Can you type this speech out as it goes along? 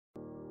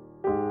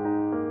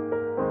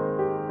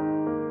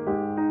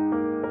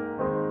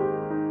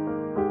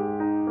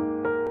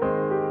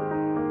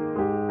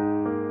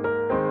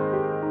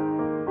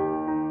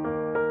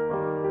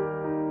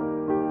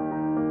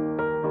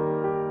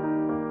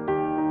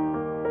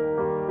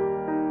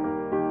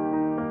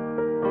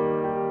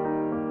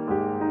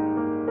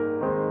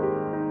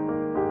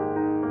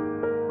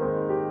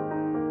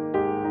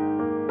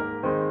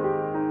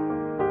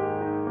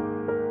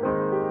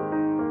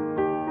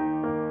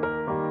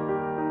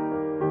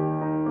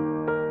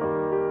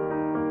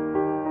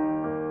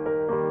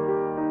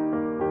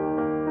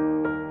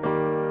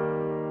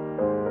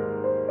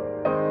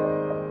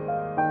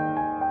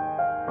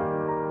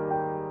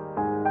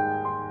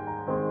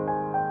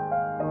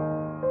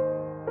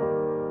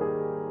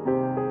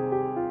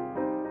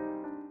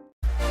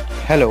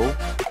Hello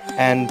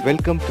and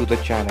welcome to the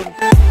channel.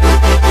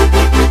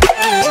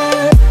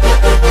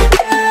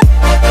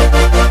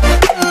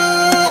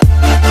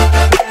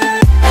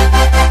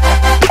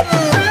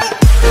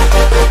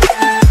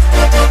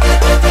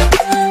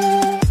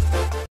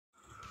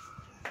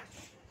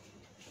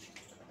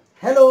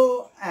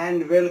 Hello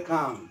and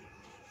welcome.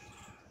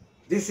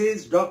 This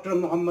is Dr.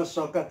 Mohammad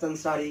Shaukat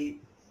Ansari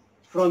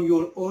from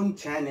your own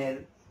channel,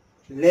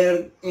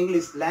 Learn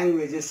English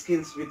Language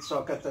Skills with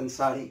Shaukat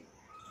Ansari.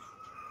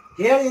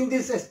 Here in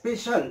this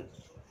special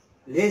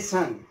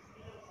lesson,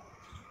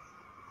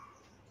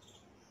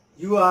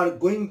 you are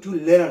going to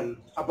learn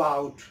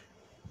about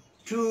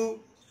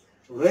two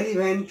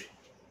relevant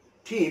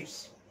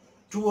tips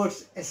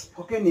towards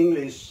spoken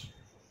English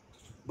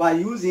by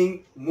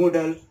using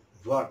modal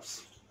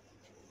verbs.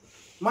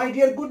 My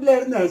dear good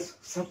learners,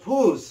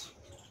 suppose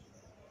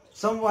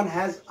someone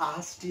has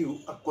asked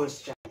you a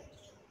question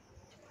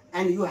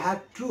and you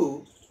have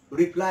to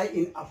reply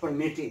in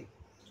affirmative.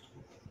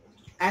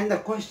 And the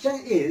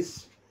question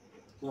is,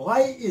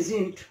 why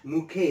isn't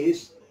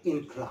Mukesh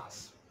in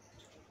class?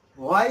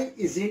 Why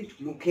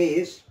isn't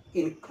Mukesh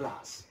in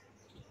class?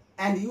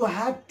 And you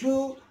have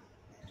to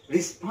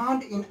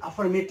respond in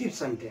affirmative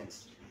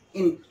sentence,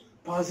 in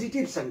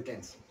positive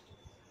sentence.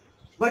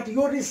 But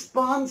your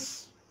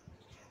response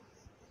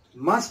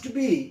must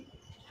be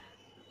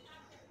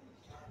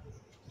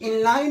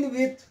in line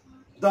with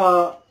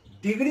the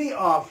degree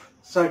of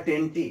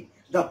certainty,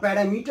 the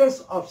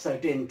parameters of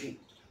certainty.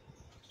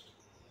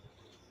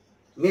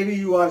 Maybe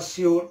you are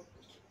sure,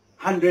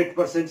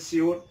 100%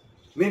 sure,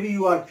 maybe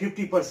you are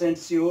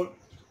 50% sure,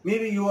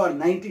 maybe you are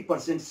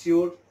 90%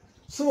 sure.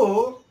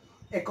 So,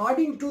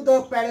 according to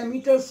the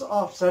parameters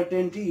of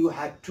certainty, you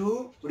have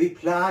to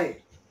reply.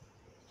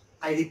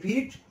 I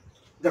repeat,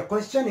 the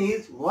question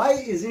is, why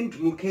isn't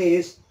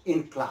Mukesh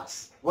in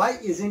class? Why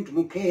isn't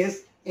Mukesh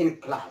in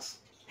class?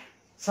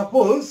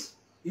 Suppose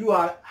you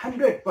are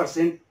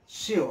 100%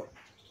 sure.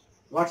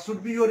 What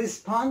should be your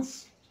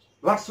response?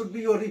 What should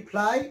be your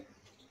reply?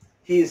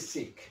 He is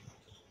sick.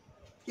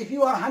 If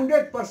you are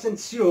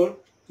 100% sure,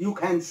 you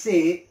can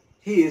say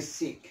he is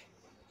sick.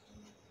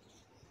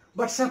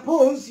 But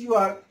suppose you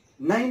are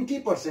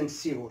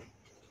 90% sure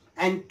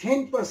and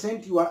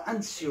 10% you are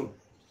unsure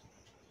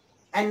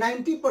and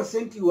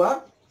 90% you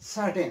are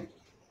certain.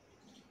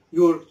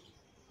 Your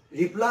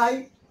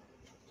reply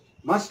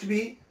must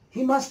be,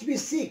 he must be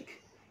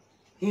sick.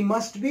 He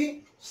must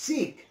be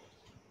sick.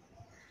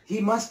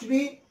 He must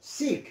be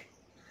sick.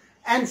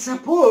 And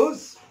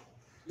suppose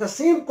the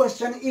same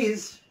question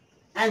is,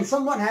 and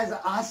someone has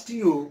asked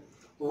you,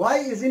 why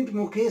isn't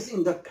Mukesh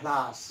in the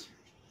class?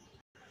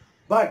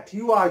 But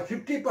you are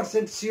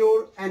 50%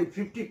 sure and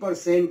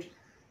 50%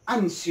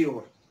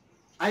 unsure.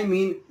 I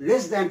mean,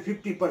 less than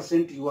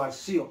 50% you are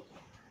sure.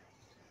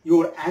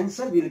 Your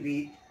answer will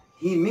be,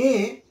 he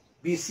may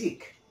be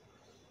sick.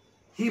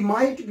 He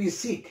might be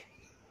sick.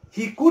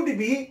 He could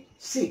be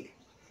sick.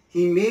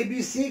 He may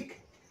be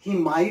sick. He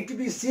might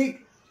be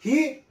sick.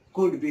 He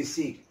could be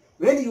sick.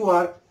 When you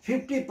are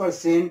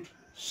 50%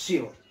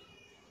 sure.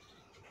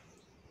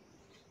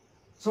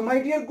 So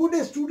my dear good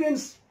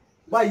students,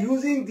 by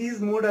using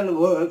these modal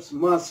verbs,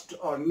 must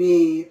or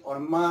may or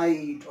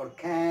might or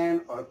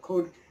can or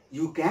could,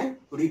 you can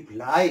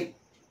reply.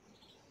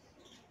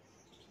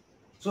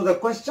 So the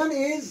question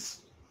is,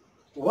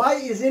 why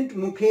isn't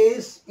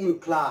Mukesh in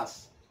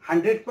class?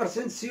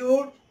 100%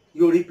 sure,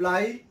 your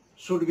reply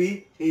should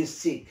be, he is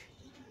sick.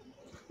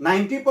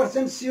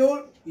 90%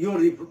 sure, your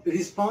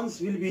response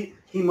will be,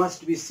 he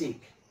must be sick.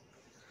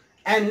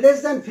 And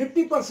less than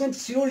 50%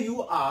 sure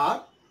you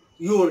are,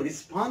 your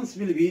response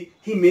will be,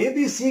 he may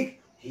be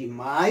sick, he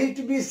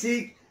might be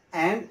sick,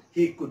 and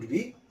he could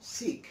be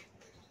sick.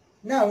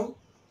 Now,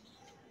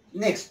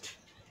 next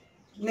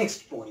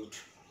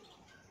point.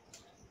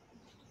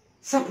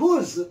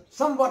 Suppose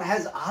someone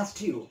has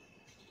asked you,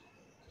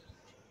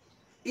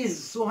 is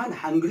Sohan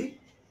hungry?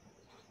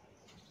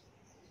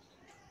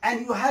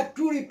 And you have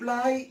to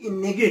reply in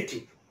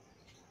negative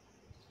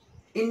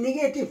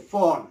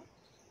form,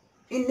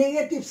 in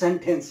negative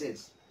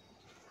sentences.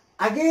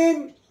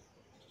 Again,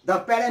 the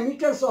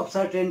parameters of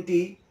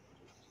certainty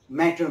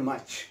matter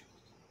much,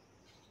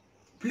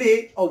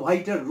 play a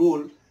vital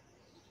role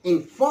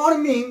in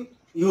forming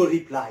your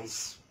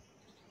replies.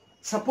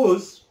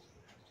 Suppose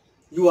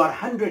you are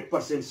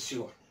 100%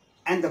 sure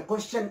and the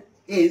question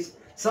is,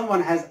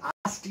 someone has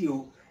asked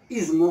you,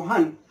 is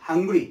Mohan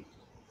hungry?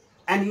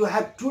 And you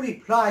have to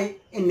reply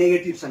in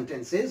negative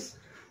sentences.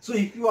 So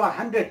if you are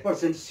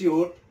 100%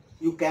 sure,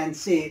 you can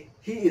say,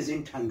 he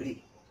isn't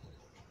hungry.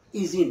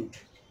 Isn't.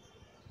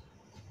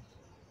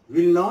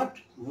 Will not,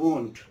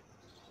 won't.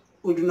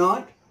 Would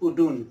not,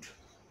 wouldn't.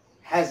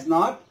 Has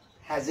not,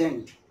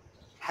 hasn't.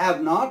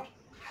 Have not,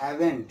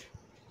 haven't.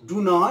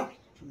 Do not,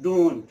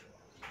 don't.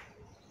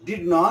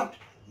 Did not,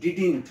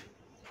 didn't.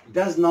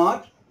 Does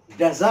not,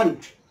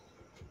 doesn't.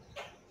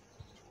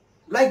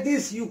 Like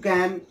this you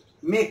can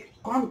make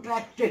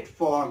contracted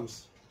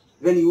forms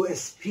when you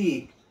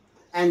speak,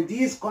 and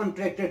these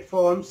contracted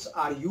forms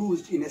are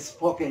used in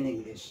spoken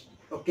English.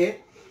 Okay,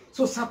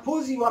 So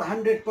suppose you are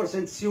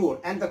 100% sure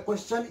and the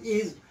question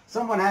is,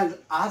 someone has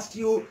asked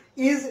you,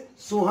 is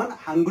Sohan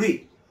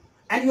hungry?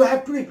 And you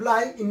have to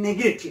reply in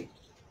negative.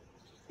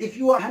 If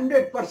you are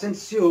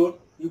 100% sure,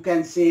 you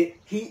can say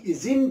he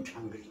isn't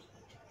hungry.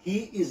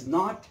 He is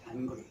not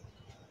hungry.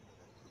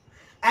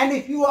 And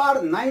if you are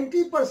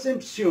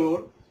 90%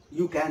 sure,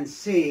 you can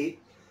say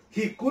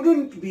he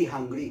couldn't be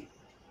hungry.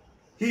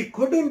 He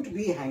couldn't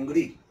be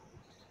hungry.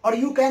 Or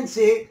you can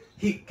say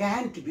he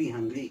can't be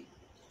hungry.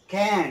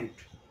 Can't.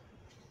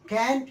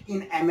 Can't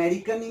in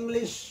American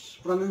English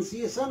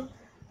pronunciation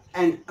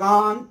and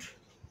can't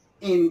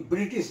in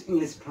British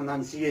English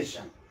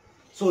pronunciation.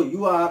 So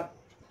you are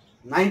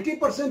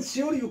 90%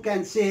 sure, you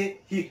can say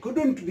he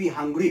couldn't be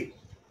hungry.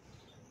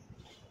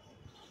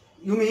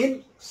 You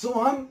mean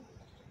Sohan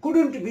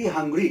couldn't be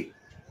hungry.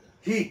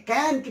 He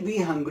can't be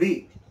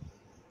hungry.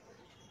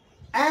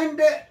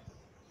 And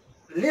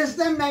less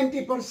than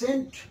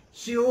 90%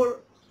 sure,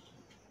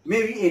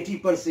 maybe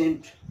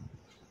 80%,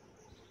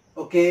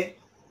 okay,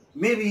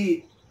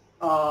 maybe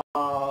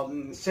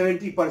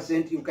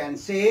 70%, you can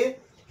say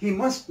he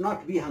must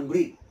not be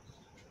hungry.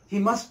 He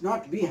must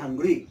not be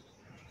hungry.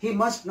 He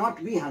must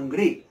not be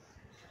hungry.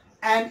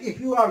 And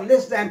if you are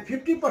less than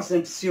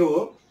 50%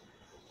 sure,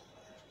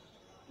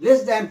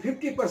 less than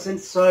 50%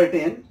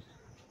 certain,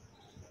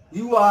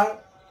 you are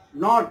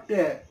not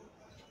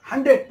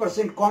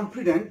 100%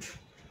 confident,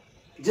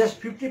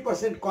 just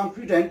 50%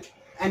 confident,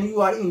 and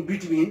you are in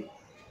between,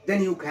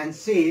 then you can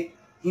say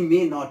he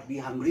may not be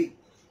hungry.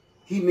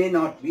 He may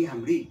not be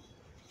hungry.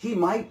 He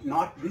might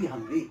not be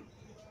hungry.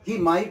 He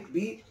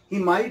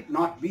might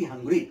not be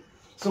hungry.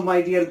 So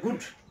my dear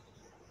good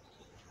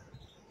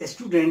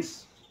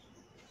students,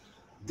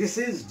 this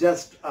is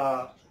just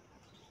a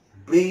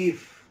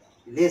brief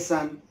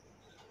lesson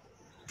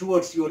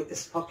towards your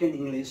spoken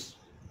English,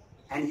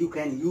 and you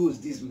can use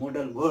these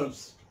modal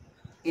verbs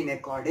in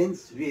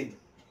accordance with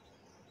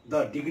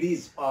the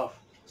degrees of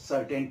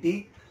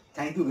certainty.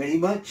 Thank you very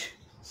much.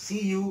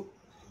 See you,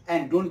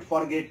 and don't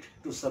forget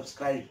to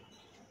subscribe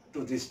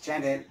to this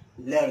channel,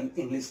 Learn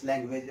English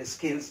Language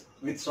Skills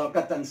with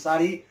Shaukat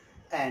Ansari,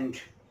 and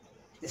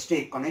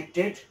stay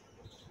connected,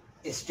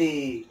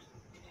 stay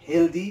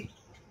healthy,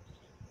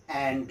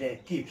 and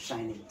keep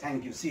shining.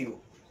 Thank you. See you.